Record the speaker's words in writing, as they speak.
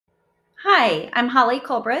Hi, I'm Holly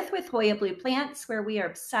Colbreth with Hoya Blue Plants, where we are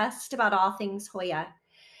obsessed about all things Hoya.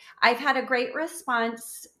 I've had a great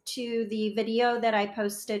response to the video that I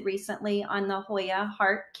posted recently on the Hoya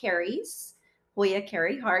Heart Kerris, Hoya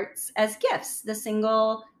Kerri Hearts as gifts, the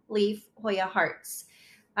single leaf Hoya Hearts.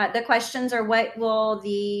 The questions are, what will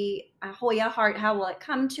the Hoya Heart, how will it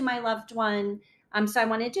come to my loved one? So I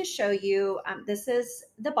wanted to show you, this is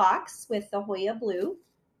the box with the Hoya Blue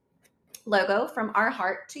logo from our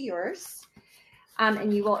heart to yours.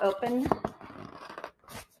 And you will open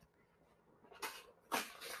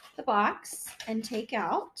the box and take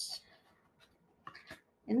out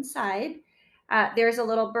inside. There's a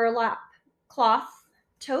little burlap cloth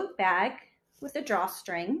tote bag with a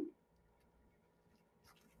drawstring.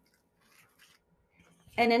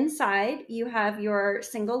 And inside you have your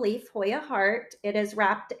single leaf Hoya heart. It is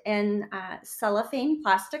wrapped in cellophane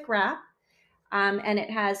plastic wrap, and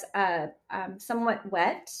it has a somewhat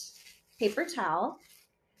wet paper towel.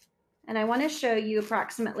 And I want to show you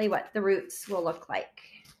approximately what the roots will look like.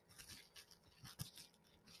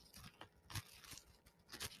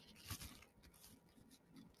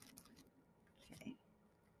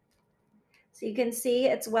 So you can see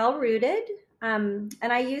it's well rooted. And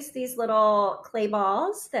I use these little clay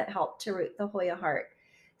balls that help to root the Hoya heart.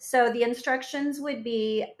 So the instructions would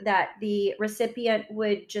be that the recipient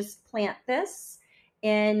would just plant this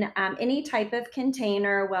in any type of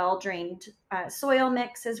container. Well-drained soil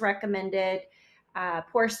mix is recommended.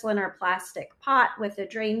 Porcelain or plastic pot with a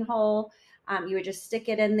drain hole. You would just stick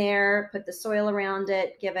it in there, put the soil around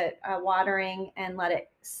it, give it a watering, and let it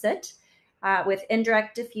sit with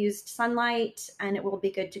indirect diffused sunlight, and it will be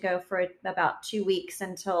good to go for about 2 weeks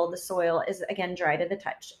until the soil is again dry to the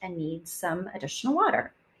touch and needs some additional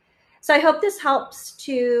water. So I hope this helps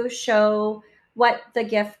to show what the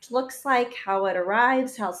gift looks like, how it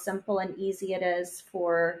arrives, how simple and easy it is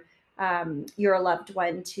for your loved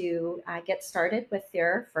one to get started with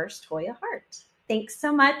their first Hoya heart. Thanks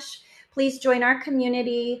so much. Please join our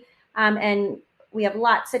community, and we have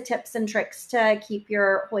lots of tips and tricks to keep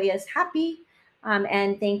your Hoyas happy.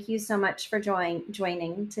 And thank you so much for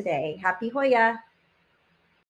joining today. Happy Hoya.